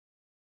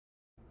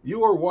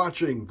You are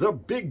watching the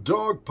Big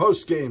Dog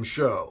Postgame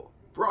Show,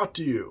 brought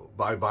to you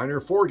by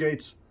Viener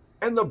Foregates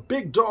and the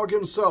Big Dog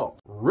himself,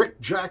 Rick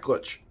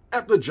Jacklich,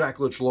 at the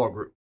Jacklich Law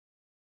Group.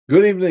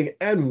 Good evening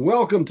and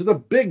welcome to the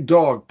Big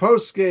Dog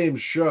Postgame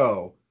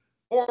Show.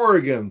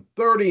 Oregon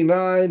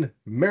 39,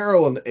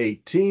 Maryland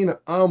 18.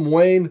 I'm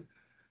Wayne.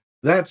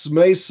 That's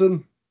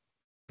Mason.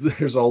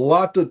 There's a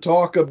lot to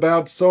talk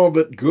about, some of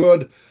it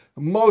good,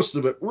 most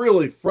of it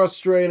really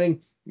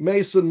frustrating.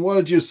 Mason, what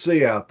did you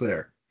see out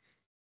there?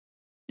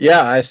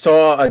 Yeah, I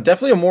saw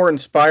definitely a more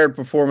inspired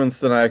performance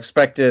than I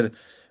expected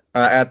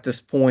at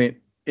this point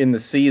in the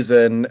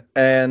season.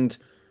 And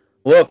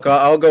look,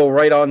 I'll go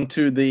right on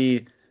to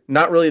the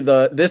not really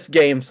the this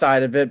game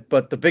side of it,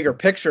 but the bigger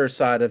picture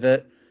side of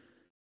it.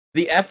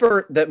 The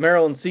effort that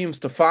Maryland seems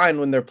to find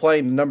when they're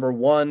playing the number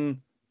one,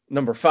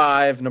 number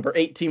five, number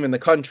eight team in the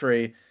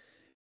country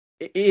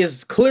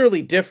is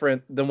clearly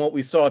different than what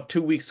we saw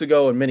 2 weeks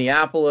ago in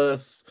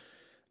Minneapolis,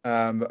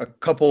 a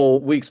couple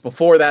weeks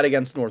before that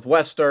against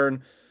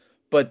Northwestern.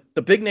 But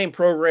the big name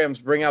programs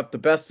bring out the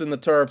best in the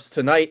Terps.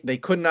 Tonight, they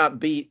could not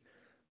beat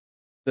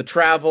the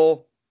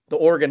travel, the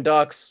Oregon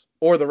Ducks,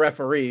 or the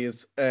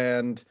referees.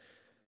 And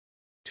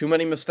too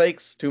many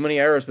mistakes, too many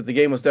errors, but the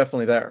game was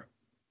definitely there.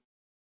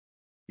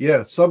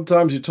 Yeah,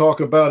 sometimes you talk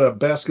about a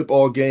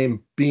basketball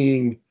game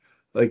being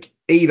like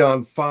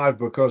 8-on-5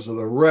 because of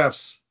the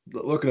refs.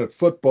 Looking at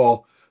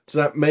football,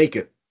 does that make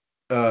it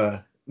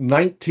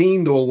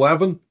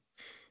 19-11?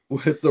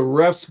 With the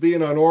refs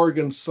being on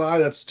Oregon's side,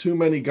 that's too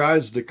many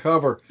guys to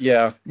cover.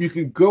 Yeah. You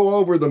can go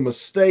over the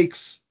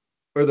mistakes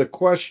or the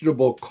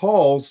questionable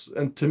calls,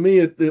 and to me,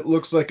 it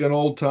looks like an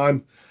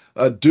old-time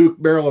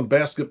Duke-Maryland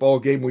basketball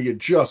game where you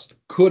just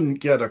couldn't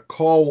get a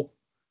call.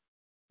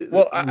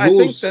 Well, I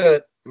think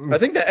that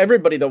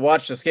everybody that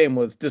watched this game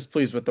was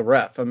displeased with the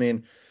ref. I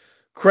mean,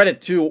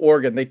 credit to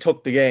Oregon, they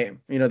took the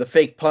game. You know, the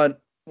fake punt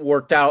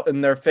worked out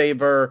in their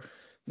favor.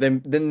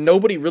 Then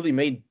nobody really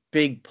made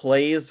big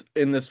plays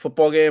in this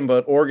football game,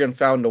 but Oregon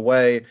found a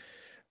way.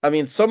 I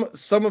mean, some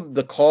of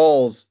the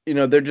calls, you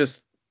know, they're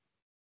just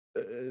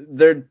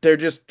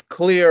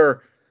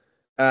clear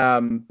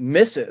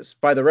misses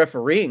by the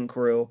refereeing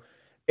crew,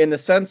 in the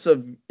sense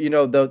of, you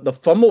know, the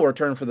fumble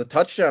return for the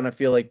touchdown. I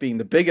feel like being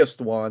the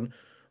biggest one,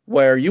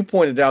 where you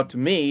pointed out to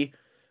me,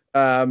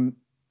 you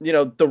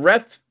know, the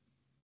ref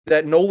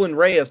that Nolan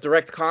Ray has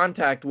direct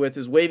contact with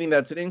is waving that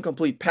it's an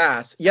incomplete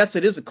pass. Yes,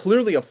 it is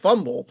clearly a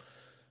fumble,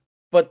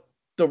 but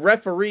the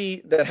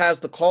referee that has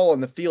the call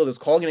on the field is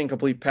calling an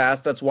incomplete pass.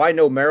 That's why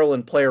no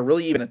Maryland player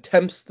really even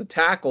attempts the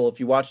tackle if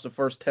you watch the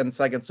first 10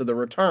 seconds of the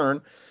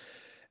return.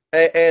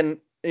 And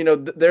you know,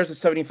 there's a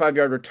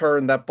 75-yard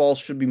return. That ball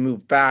should be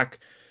moved back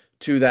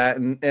to that.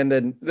 And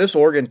then this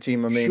Oregon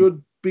team, I mean,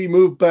 should be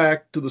moved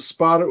back to the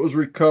spot it was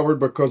recovered,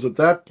 because at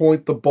that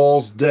point the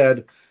ball's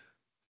dead.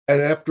 And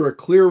after a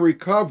clear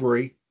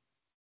recovery,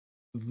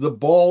 the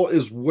ball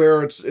is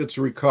where it's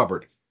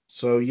recovered.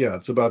 So yeah,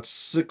 it's about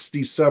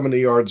 60, 70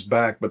 yards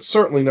back, but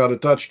certainly not a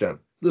touchdown.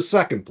 The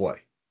second play.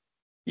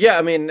 Yeah,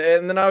 I mean,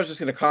 and then I was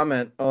just going to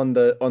comment on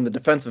the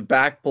defensive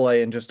back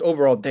play and just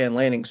overall Dan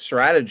Lanning's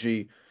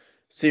strategy,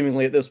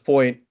 seemingly at this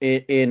point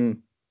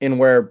in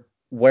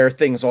where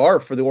things are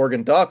for the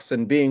Oregon Ducks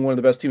and being one of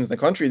the best teams in the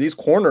country. These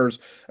corners,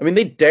 I mean,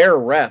 they dare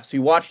refs.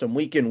 You watch them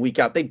week in, week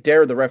out. They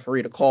dare the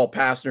referee to call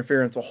pass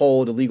interference, a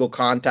hold, illegal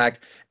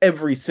contact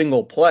every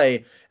single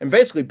play, and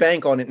basically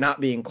bank on it not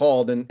being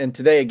called. And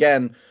today,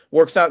 again,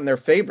 works out in their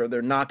favor.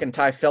 They're knocking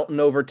Ty Felton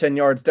over 10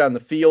 yards down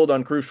the field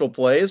on crucial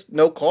plays.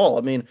 No call.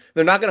 I mean,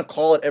 they're not going to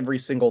call it every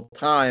single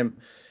time.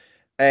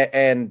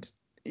 And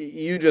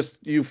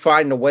you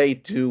find a way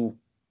to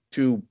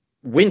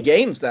win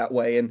games that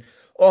way. And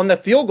on the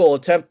field goal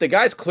attempt, the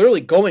guy's clearly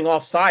going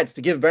off sides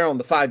to give Maryland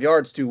the 5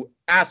 yards to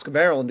ask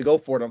Maryland to go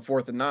for it on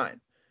 4th and 9.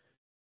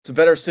 It's a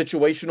better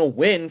situational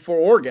win for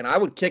Oregon. I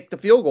would kick the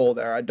field goal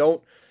there. I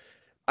don't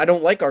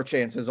like our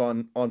chances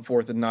on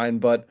 4th and 9,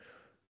 but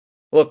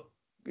look,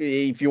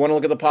 if you want to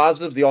look at the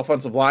positives, the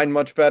offensive line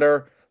much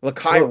better.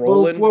 Lakai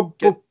Rowland.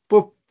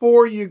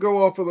 Before you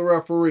go off of the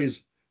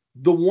referees,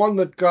 the one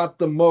that got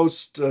the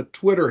most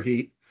Twitter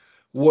heat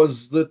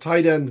was the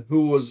tight end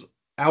who was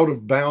out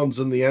of bounds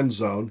in the end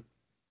zone.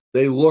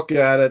 They look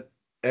at it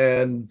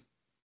and,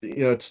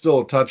 you know, it's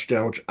still a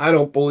touchdown, which I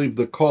don't believe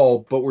the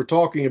call, but we're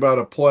talking about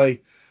a play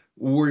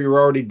where you're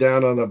already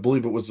down on, I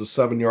believe it was the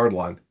 7-yard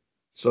line.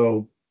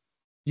 So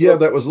yeah,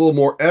 that was a little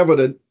more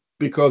evident,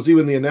 because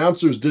even the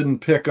announcers didn't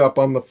pick up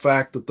on the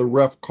fact that the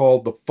ref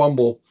called the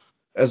fumble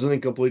as an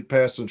incomplete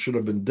pass and should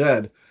have been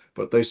dead.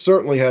 But they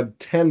certainly had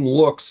 10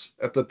 looks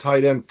at the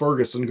tight end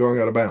Ferguson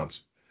going out of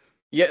bounds.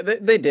 Yeah,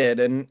 they did.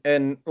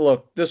 And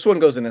look, this one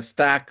goes in a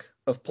stack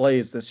of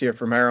plays this year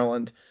for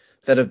Maryland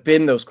that have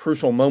been those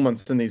crucial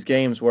moments in these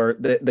games where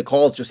the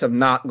calls just have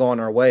not gone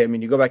our way. I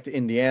mean, you go back to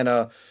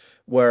Indiana,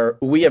 where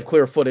we have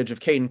clear footage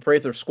of Caden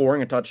Prather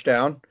scoring a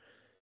touchdown.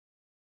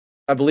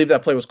 I believe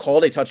that play was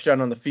called a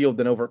touchdown on the field,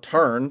 then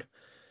overturned.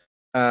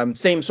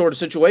 Same sort of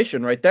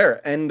situation right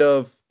there.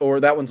 Or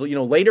that one's, you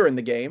know, later in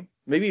the game,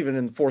 maybe even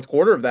in the fourth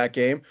quarter of that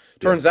game,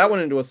 turns that one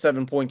into a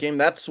 7-point game.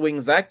 That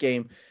swings that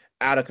game.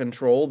 out of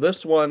control.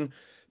 This one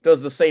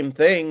does the same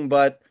thing,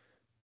 but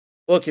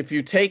look, if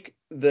you take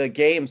the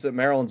games that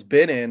Maryland's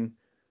been in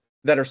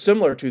that are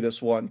similar to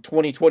this one,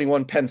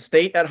 2021 Penn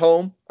State at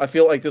home, I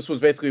feel like this was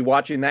basically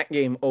watching that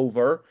game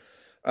over.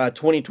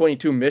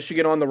 2022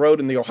 Michigan on the road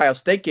and the Ohio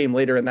State game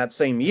later in that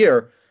same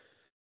year.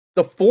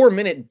 The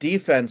 4-minute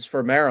defense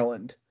for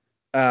Maryland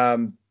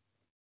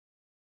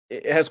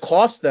it has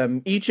cost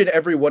them each and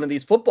every one of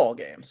these football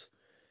games.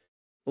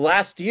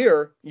 Last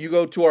year, you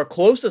go to our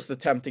closest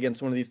attempt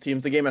against one of these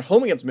teams, the game at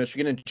home against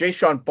Michigan, and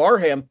Jayshon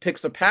Barham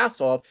picks a pass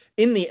off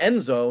in the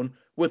end zone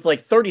with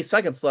like 30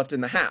 seconds left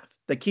in the half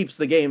that keeps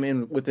the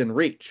game within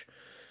reach.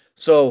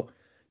 So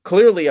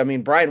clearly, I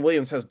mean, Brian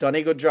Williams has done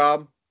a good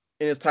job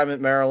in his time at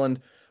Maryland,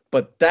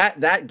 but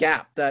that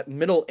gap, that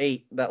middle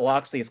eight that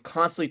Loxley has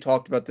constantly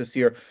talked about this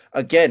year,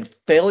 again,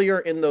 failure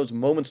in those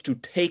moments to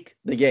take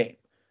the game.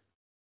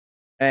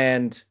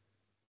 And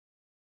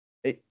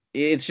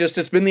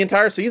it's been the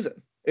entire season.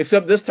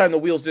 Except this time the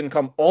wheels didn't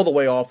come all the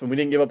way off and we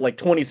didn't give up like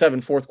 27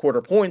 fourth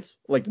quarter points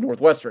like the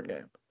Northwestern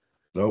game.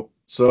 Nope.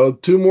 So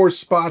 2 more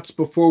spots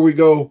before we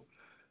go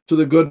to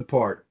the good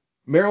part.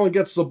 Maryland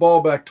gets the ball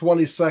back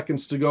 20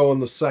 seconds to go in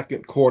the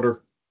second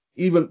quarter.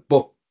 Even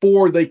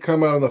before they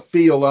come out on the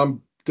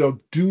field,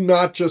 do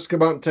not just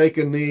come out and take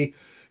a knee.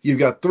 You've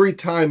got 3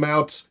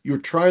 timeouts. You're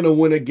trying to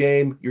win a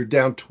game. You're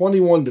down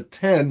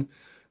 21-10,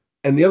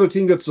 and the other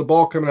team gets the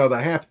ball coming out of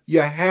the half.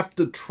 You have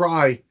to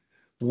try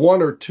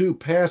 1 or 2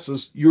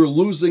 passes. You're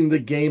losing the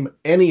game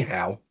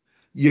anyhow.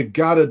 You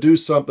got to do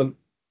something.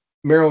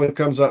 Maryland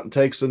comes out and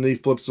takes a knee,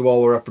 flips the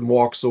ball up and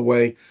walks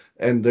away,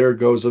 and there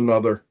goes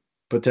another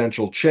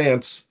potential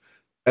chance.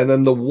 And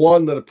then the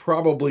one that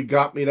probably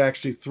got me to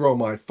actually throw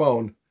my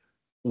phone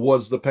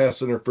was the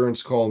pass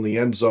interference call in the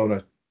end zone.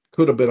 It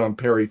could have been on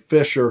Perry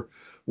Fisher,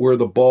 where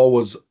the ball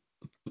was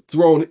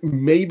thrown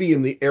maybe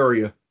in the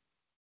area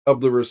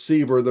of the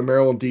receiver. The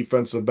Maryland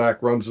defensive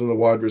back runs into the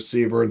wide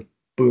receiver, and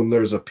boom,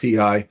 there's a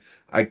PI.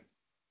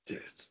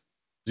 It's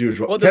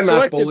usual. Well,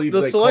 Cannot believe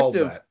they called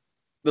that.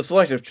 The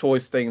selective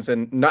choice things,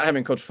 and not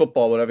having coached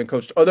football, but having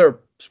coached other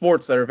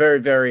sports that are very,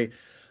 very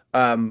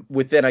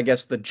within, I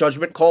guess, the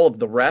judgment call of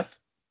the ref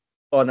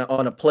on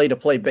a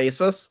play-to-play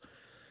basis,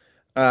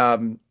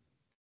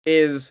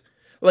 is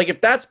like,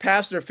 if that's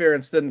pass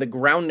interference, then the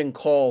grounding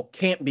call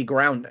can't be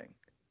grounding.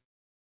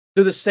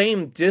 They're the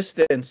same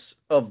distance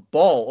of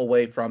ball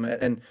away from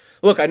it. And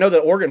look, I know that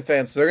Oregon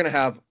fans, they're going to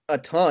have a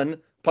ton,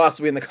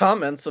 possibly in the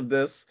comments of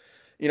this,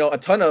 a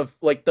ton of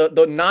like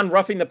the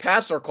non-roughing the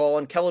passer call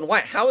on Kellen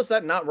White. How is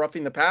that not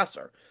roughing the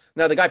passer?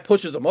 Now the guy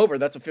pushes him over.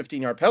 That's a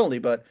 15-yard penalty,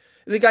 but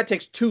the guy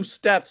takes 2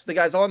 steps. The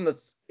guy's on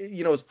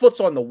his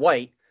foot's on the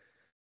white,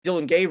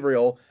 Dylan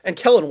Gabriel, and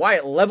Kellen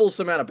Wyatt levels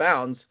him out of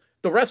bounds.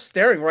 The ref's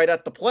staring right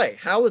at the play.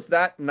 How is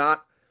that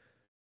not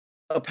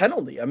a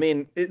penalty? I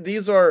mean,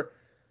 these are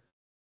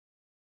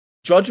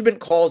judgment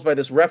calls by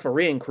this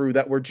refereeing crew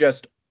that were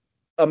just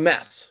a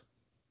mess.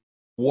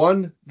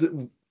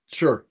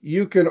 Sure,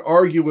 you can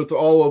argue with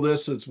all of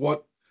this. It's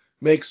what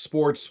makes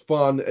sports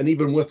fun. And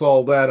even with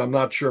all that, I'm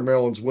not sure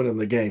Maryland's winning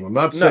the game. I'm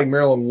not saying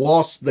Maryland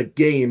lost the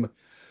game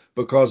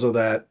because of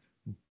that,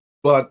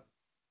 but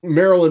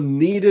Maryland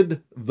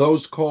needed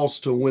those calls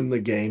to win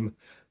the game.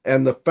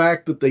 And the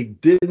fact that they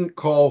didn't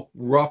call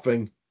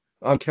roughing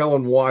on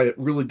Kellen Wyatt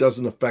really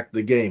doesn't affect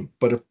the game.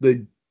 But if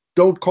they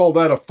don't call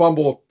that a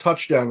fumble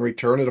touchdown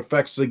return, it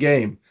affects the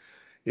game.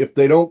 If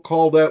they don't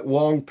call that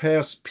long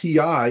pass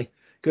PI,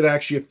 could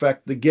actually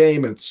affect the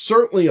game, and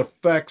certainly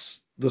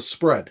affects the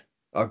spread.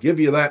 I'll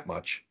give you that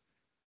much.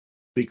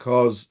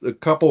 Because a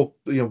couple,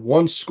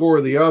 one score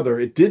or the other,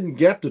 it didn't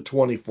get to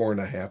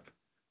 24.5.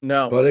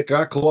 No. But it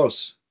got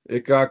close.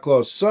 It got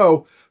close.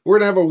 So we're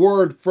going to have a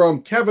word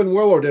from Kevin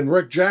Willard and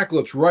Rick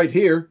Jacklich right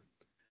here.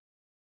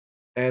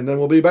 And then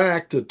we'll be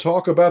back to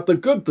talk about the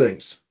good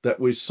things that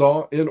we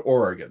saw in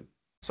Oregon.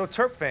 So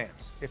Terp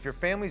fans, if your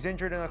family's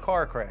injured in a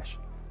car crash,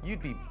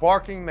 you'd be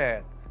barking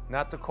mad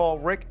not to call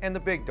Rick and the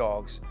big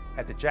dogs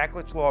at the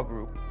Jacklich Law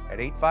Group at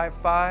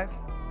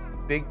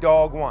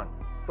 855-BIG-DOG-1.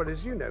 But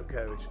as you know,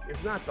 Coach,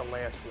 it's not the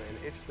last win,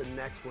 it's the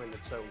next win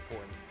that's so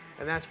important.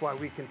 And that's why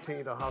we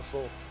continue to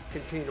hustle,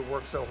 continue to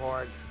work so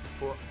hard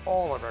for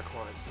all of our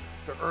clients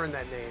to earn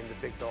that name, the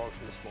big dogs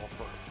from the small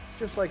firm.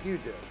 Just like you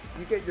do.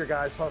 You get your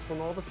guys hustling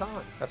all the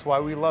time. That's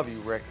why we love you,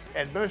 Rick.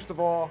 And most of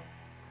all,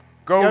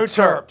 go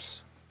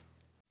Terps!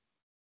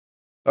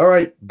 All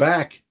right,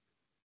 back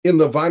in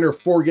the Viener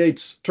Four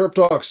Gates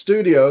TerpTalk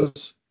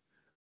studios.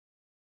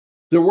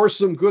 There were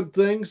some good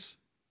things,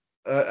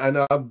 and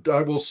I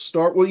will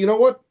start. Well, you know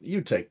what?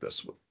 You take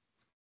this one.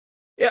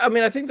 Yeah, I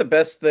mean, I think the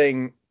best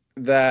thing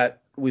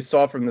that we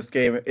saw from this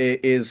game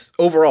is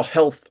overall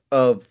health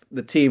of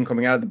the team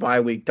coming out of the bye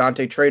week.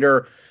 Dante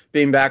Trader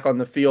being back on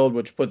the field,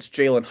 which puts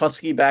Jalen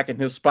Husky back in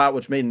his spot,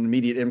 which made an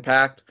immediate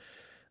impact.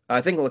 I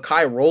think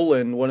Lakai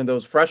Rowland, one of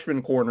those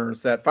freshman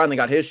corners that finally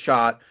got his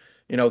shot,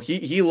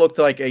 he looked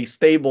like a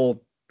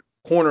stable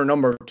corner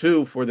number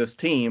 2 for this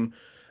team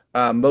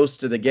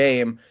most of the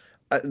game.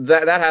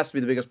 That has to be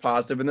the biggest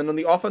positive. And then on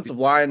the offensive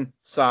line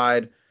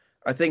side,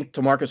 I think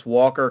Tamarcus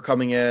Walker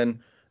coming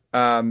in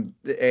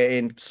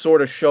and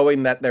sort of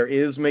showing that there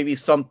is maybe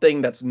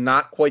something that's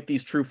not quite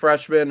these true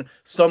freshmen,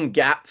 some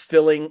gap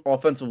filling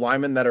offensive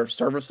linemen that are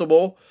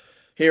serviceable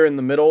here in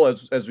the middle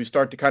as we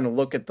start to kind of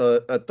look at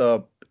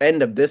the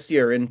end of this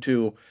year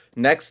into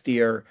next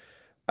year.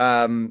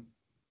 Therese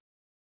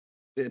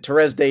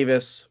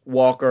Davis,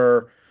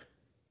 Walker,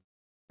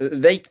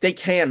 they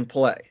can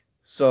play.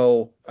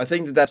 So I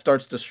think that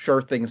starts to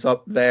sure things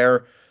up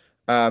there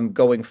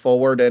going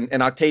forward.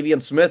 And Octavian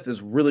Smith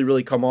has really,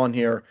 really come on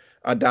here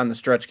down the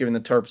stretch, giving the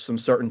Terps some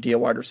certainty at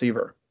wide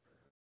receiver.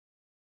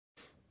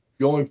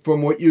 Going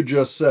from what you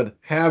just said,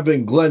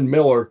 having Glenn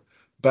Miller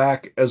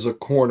back as a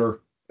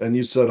corner, and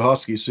you said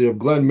Husky, so you have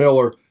Glenn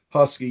Miller,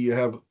 Husky, you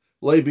have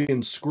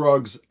Lavian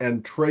Scruggs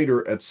and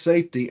Trader at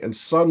safety, and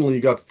suddenly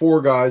you got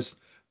 4 guys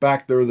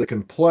back there that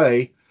can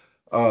play.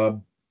 I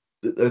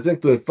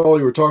think the fellow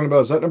you were talking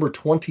about, is that number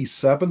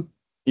 27?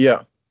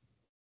 Yeah.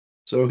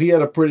 So he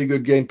had a pretty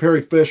good game.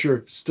 Perry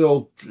Fisher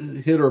still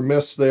hit or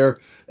miss there.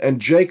 And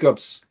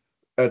Jacobs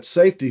at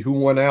safety, who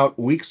went out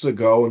weeks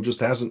ago and just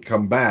hasn't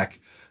come back.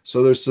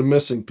 So there's some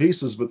missing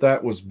pieces, but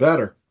that was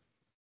better.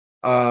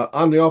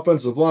 On the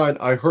offensive line,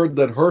 I heard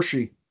that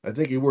Hershey, I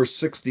think he wears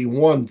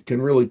 61,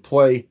 can really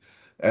play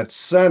at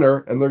center,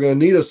 and they're going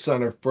to need a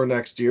center for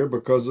next year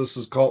because this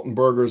is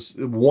Kaltenberger's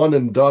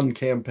one-and-done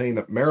campaign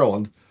at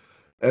Maryland,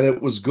 and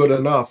it was good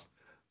enough.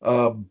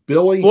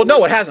 Billy? Well,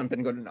 no, it hasn't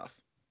been good enough.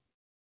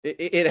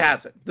 It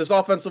hasn't. This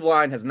offensive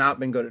line has not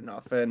been good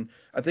enough. And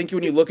I think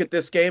when you look at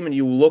this game and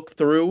you look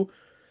through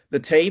the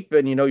tape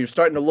and, you're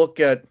starting to look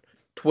at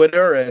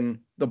Twitter and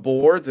the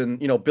boards and,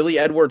 Billy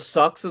Edwards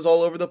sucks is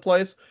all over the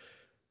place.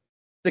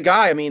 The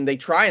guy, I mean, they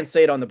try and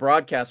say it on the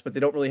broadcast, but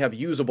they don't really have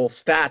usable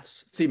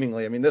stats,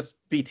 seemingly. I mean, this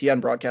BTN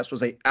broadcast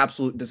was an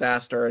absolute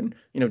disaster. And,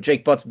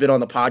 Jake Butt's been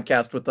on the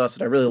podcast with us,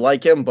 and I really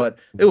like him, but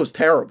it was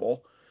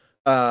terrible.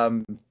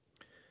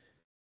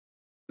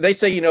 They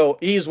say,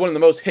 he's one of the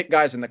most hit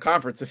guys in the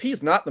conference. If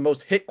he's not the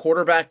most hit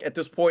quarterback at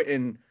this point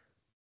in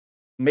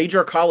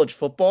major college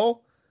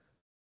football,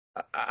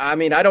 I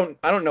mean, I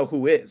don't know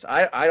who is.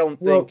 I don't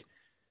think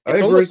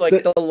it's almost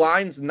like the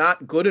line's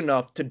not good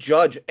enough to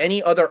judge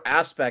any other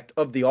aspect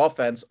of the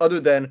offense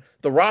other than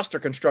the roster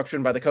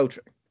construction by the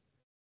coaching.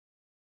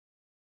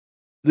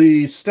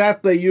 The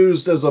stat they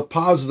used as a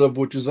positive,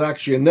 which is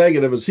actually a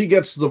negative, is he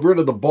gets rid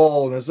of the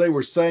ball. And as they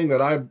were saying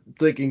that, I'm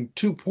thinking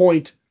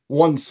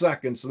 2.1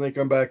 seconds, and they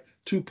come back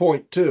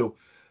 2.2.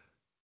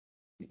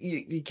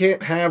 You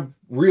can't have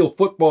real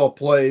football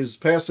plays,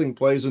 passing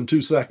plays in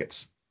 2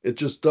 seconds. It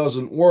just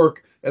doesn't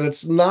work. And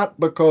it's not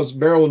because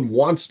Maryland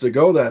wants to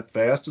go that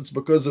fast. It's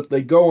because if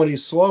they go any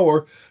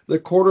slower, the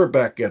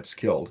quarterback gets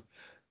killed.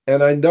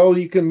 And I know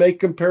you can make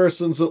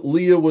comparisons that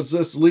Leah was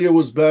this, Leah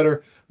was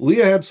better.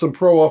 Leah had some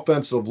pro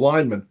offensive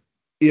linemen.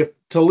 If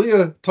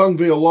Talia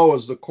Tungvialoa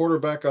is the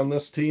quarterback on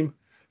this team,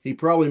 he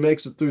probably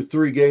makes it through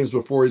 3 games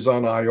before he's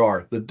on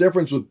IR. The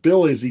difference with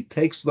Billy is he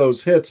takes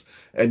those hits,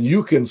 and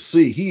you can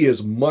see he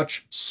is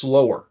much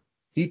slower.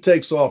 He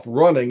takes off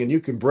running, and you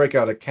can break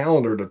out a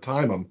calendar to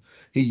time him.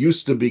 He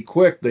used to be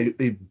quick.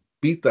 They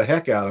beat the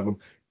heck out of him.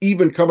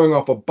 Even coming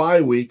off a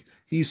bye week,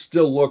 he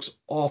still looks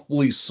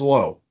awfully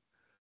slow.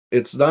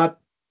 It's not,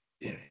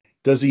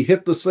 does he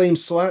hit the same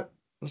slant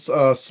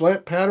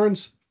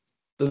patterns?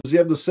 Does he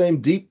have the same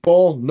deep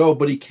ball? No,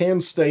 but he can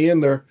stay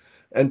in there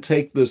and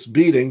take this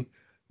beating.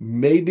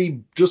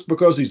 Maybe just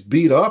because he's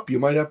beat up, you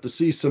might have to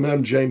see some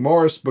MJ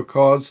Morris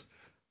because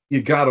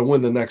you got to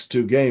win the next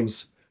 2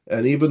 games.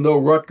 And even though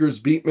Rutgers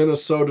beat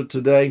Minnesota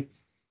today,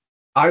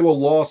 Iowa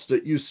lost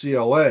at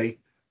UCLA,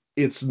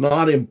 it's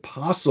not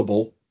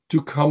impossible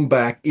to come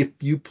back. If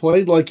you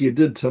played like you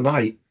did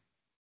tonight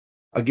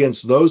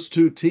against those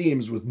 2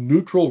 teams with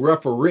neutral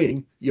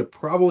refereeing, you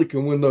probably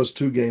can win those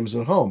 2 games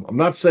at home. I'm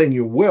not saying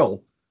you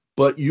will,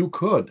 but you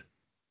could.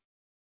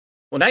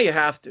 Well, now you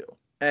have to.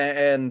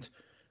 And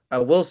I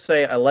will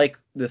say I like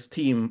this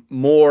team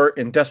more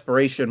in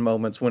desperation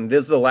moments when it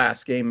is the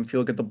last game. If you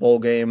look at the bowl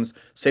games,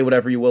 say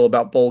whatever you will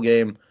about bowl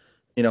game,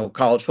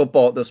 college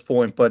football at this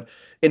point. But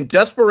in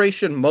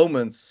desperation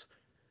moments,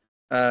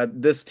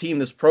 this team,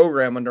 this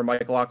program under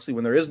Mike Locksley,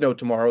 when there is no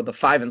tomorrow, the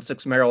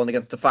 5-6 Maryland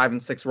against the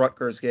 5-6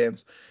 Rutgers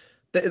games,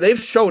 they've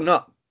shown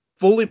up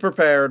fully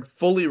prepared,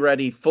 fully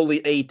ready,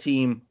 fully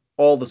A-team,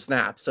 all the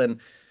snaps. And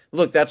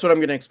look, that's what I'm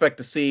going to expect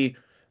to see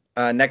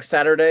next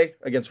Saturday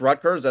against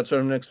Rutgers. That's what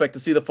I'm going to expect to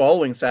see the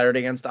following Saturday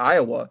against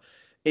Iowa.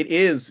 It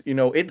is,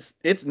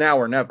 it's now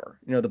or never.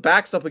 The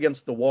back's up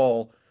against the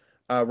wall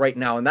right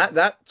now. And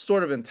that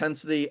sort of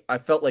intensity, I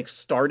felt like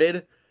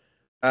started.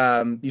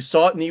 You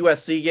saw it in the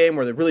USC game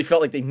where they really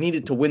felt like they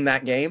needed to win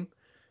that game.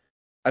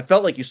 I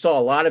felt like you saw a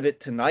lot of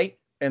it tonight,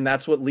 and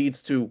that's what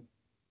leads to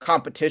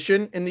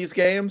competition in these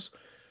games.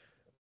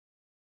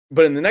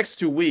 But in the next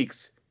 2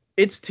 weeks,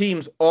 it's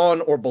teams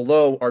on or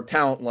below our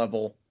talent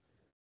level,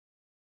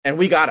 and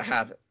we got to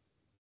have it.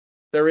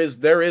 There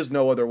is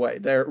no other way.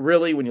 There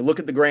really, when you look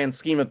at the grand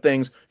scheme of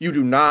things,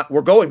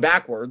 we're going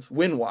backwards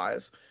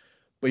win-wise,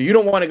 but you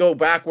don't want to go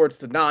backwards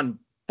to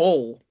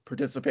non-bowl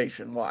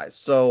participation-wise.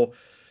 So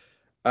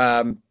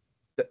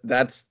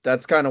that's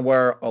kind of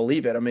where I'll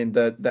leave it. I mean,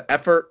 the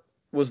effort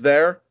was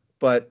there,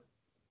 but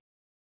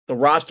the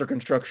roster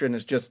construction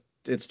is just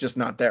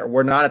not there.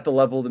 We're not at the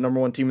level of the number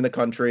one team in the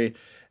country,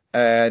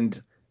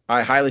 and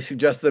I highly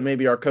suggest that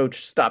maybe our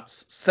coach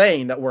stops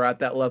saying that we're at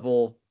that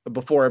level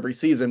before every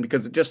season,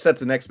 because it just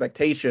sets an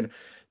expectation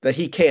that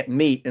he can't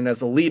meet. And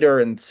as a leader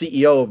and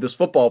CEO of this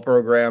football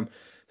program,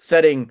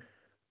 setting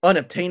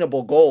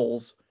unobtainable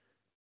goals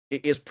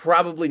is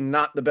probably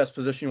not the best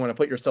position you want to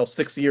put yourself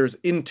 6 years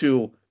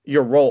into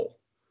your role.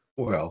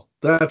 Well,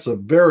 that's a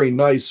very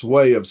nice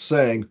way of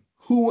saying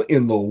who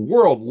in the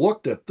world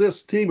looked at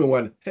this team and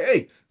went,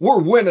 hey,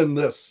 we're winning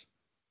this.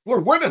 We're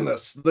winning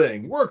this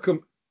thing.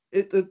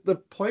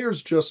 The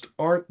players just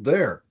aren't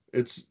there.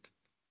 It's,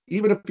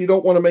 even if you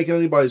don't want to make it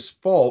anybody's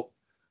fault,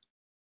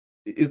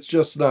 it's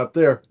just not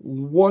there.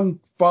 One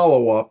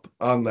follow-up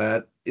on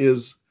that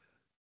is,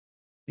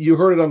 you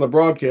heard it on the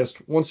broadcast,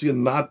 once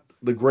again, not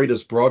the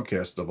greatest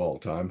broadcast of all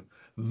time,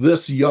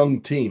 this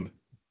young team.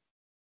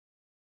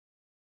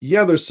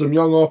 Yeah, there's some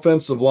young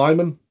offensive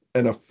linemen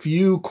and a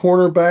few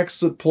cornerbacks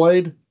that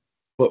played,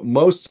 but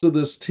most of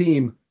this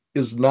team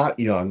is not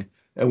young.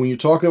 And when you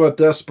talk about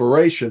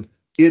desperation,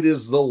 it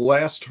is the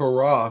last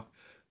hurrah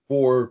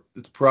for,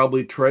 it's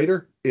probably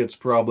Trader, it's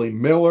probably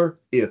Miller,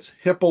 it's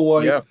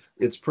Hippolyte,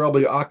 it's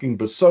probably Aking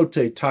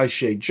Basote,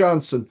 Taisha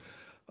Johnson,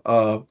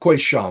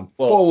 Quayshawn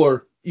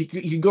Fuller.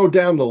 You go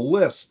down the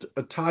list.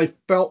 Ty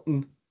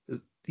Felton,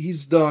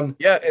 he's done.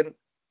 Yeah, and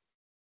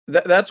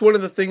that's one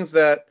of the things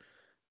that,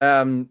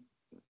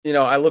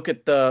 I look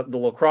at the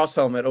lacrosse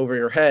helmet over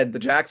your head, the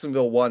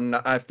Jacksonville one.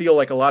 I feel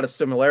like a lot of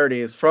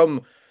similarities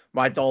from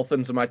my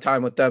Dolphins and my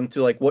time with them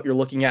to like what you're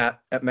looking at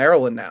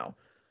Maryland now.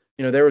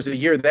 There was a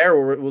year there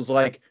where it was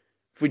like,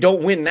 if we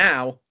don't win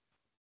now,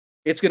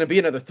 it's going to be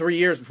another 3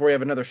 years before we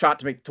have another shot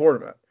to make the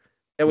tournament.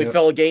 And we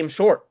fell a game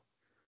short.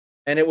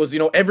 And it was,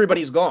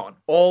 everybody's gone.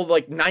 All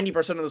like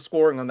 90% of the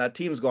scoring on that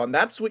team's gone.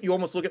 That's what you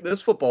almost look at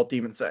this football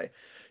team and say.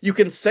 You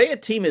can say a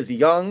team is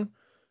young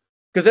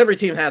because every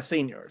team has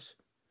seniors,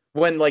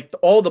 when like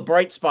all the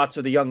bright spots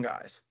are the young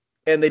guys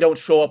and they don't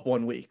show up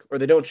 1 week, or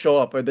they don't show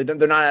up, or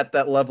they're not at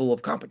that level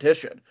of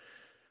competition.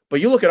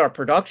 But you look at our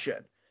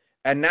production,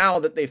 and now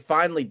that they've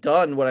finally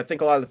done what I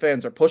think a lot of the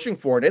fans are pushing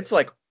for, and it's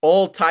like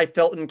all Ty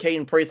Felton,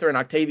 Caden Prather, and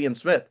Octavian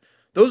Smith.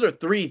 Those are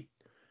three,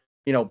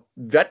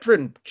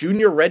 veteran,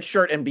 junior,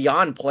 redshirt, and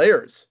beyond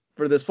players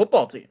for this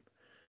football team.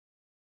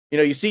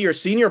 You see your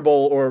Senior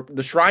Bowl or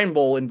the Shrine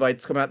Bowl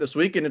invites come out this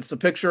week, and it's the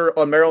picture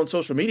on Maryland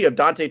social media of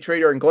Dante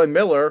Trader and Glenn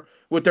Miller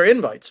with their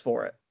invites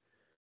for it.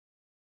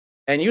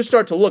 And you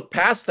start to look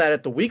past that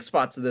at the weak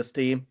spots of this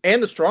team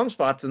and the strong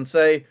spots and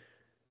say,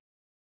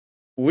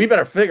 we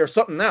better figure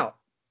something out.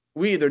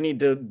 We either need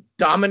to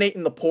dominate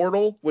in the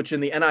portal, which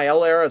in the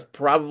NIL era is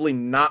probably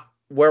not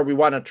where we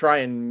want to try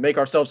and make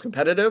ourselves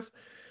competitive,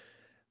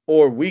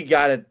 or we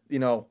got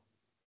to,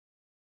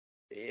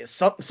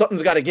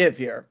 something's got to give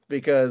here,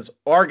 because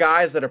our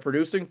guys that are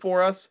producing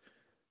for us,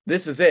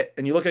 this is it.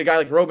 And you look at a guy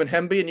like Roman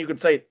Hemby, and you could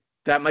say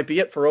that might be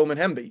it for Roman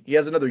Hemby. He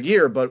has another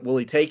year, but will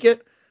he take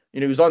it? He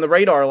was on the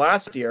radar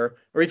last year,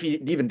 or if he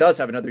even does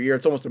have another year,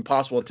 it's almost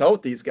impossible to tell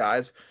with these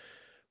guys.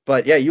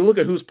 But yeah, you look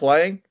at who's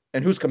playing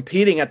and who's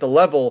competing at the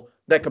level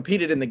that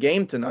competed in the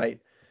game tonight,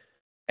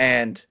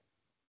 and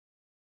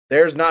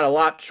there's not a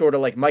lot short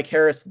of like Mike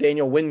Harris,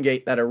 Daniel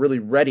Wingate that are really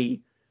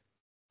ready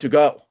to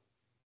go.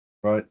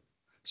 Right.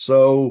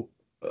 So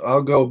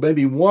I'll go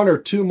maybe one or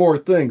two more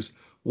things.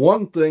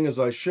 One thing, as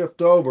I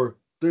shift over,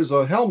 there's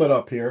a helmet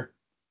up here,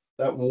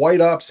 that White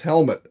Ops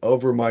helmet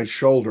over my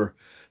shoulder.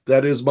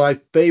 That is my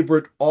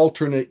favorite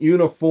alternate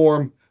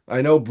uniform.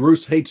 I know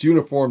Bruce hates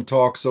uniform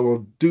talk, so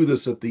we'll do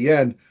this at the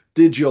end.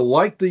 Did you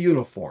like the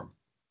uniform?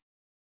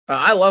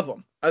 I love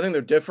them. I think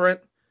they're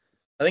different.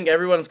 I think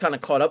everyone's kind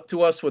of caught up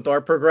to us with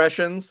our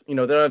progressions. They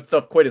don't have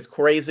stuff quite as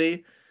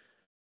crazy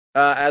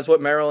as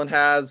what Maryland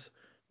has,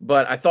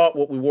 but I thought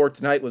what we wore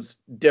tonight was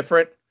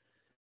different.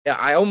 Yeah,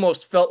 I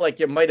almost felt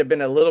like it might have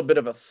been a little bit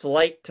of a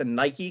slight to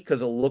Nike,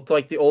 because it looked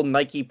like the old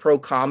Nike Pro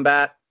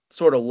Combat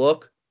sort of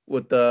look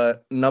with the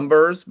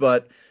numbers,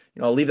 but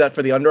I'll leave that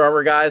for the Under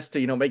Armour guys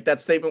to make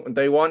that statement when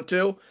they want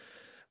to.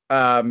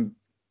 I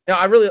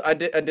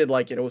did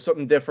like it. It was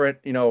something different.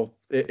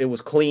 It was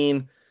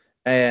clean,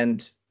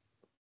 and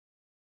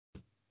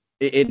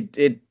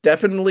it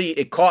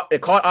definitely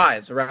caught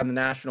eyes around the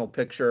national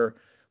picture.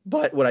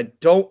 But what I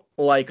don't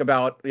like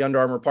about the Under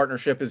Armour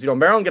partnership is,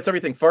 Maryland gets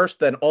everything first,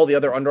 then all the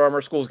other Under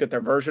Armour schools get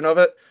their version of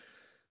it.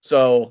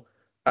 So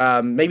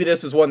maybe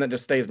this is one that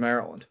just stays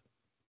Maryland.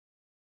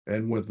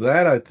 And with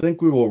that, I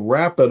think we will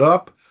wrap it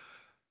up.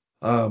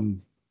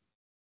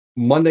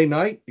 Monday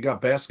night, you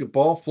got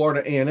basketball.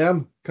 Florida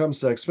A&M comes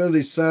to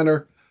Xfinity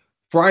Center.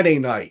 Friday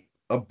night,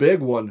 a big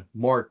one.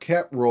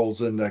 Marquette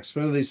rolls into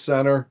Xfinity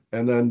Center.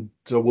 And then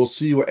so we'll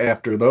see you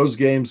after those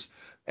games.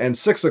 And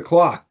 6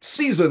 o'clock,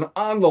 season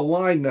on the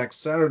line next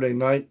Saturday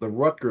night. The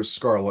Rutgers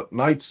Scarlet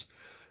Knights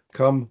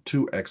come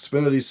to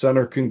Xfinity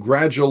Center.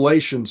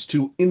 Congratulations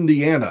to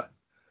Indiana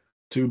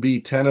to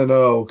be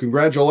 10-0.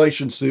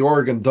 Congratulations to the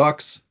Oregon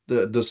Ducks,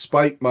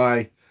 despite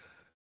my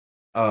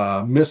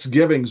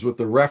misgivings with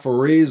the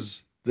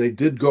referees. They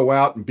did go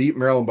out and beat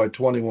Maryland by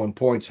 21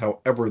 points,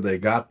 however they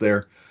got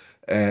there.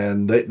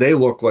 And they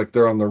look like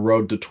they're on the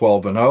road to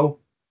 12-0.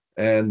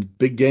 And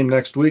big game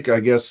next week, I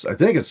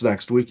think it's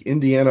next week,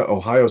 Indiana,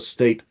 Ohio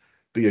State.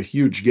 Be a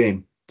huge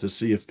game to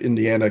see if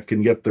Indiana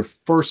can get their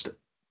first.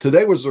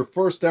 Today was their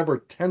first ever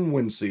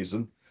 10-win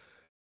season.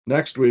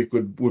 Next week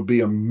would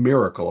be a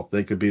miracle if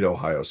they could beat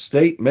Ohio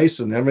State.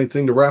 Mason, have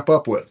anything to wrap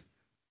up with?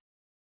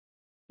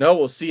 No,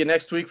 we'll see you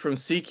next week from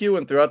CQ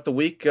and throughout the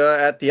week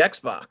at the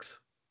Xbox.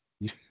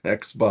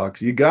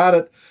 Xbox, you got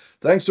it.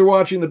 Thanks for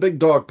watching the Big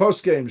Dog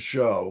Postgame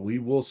Show. We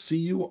will see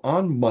you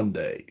on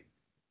Monday.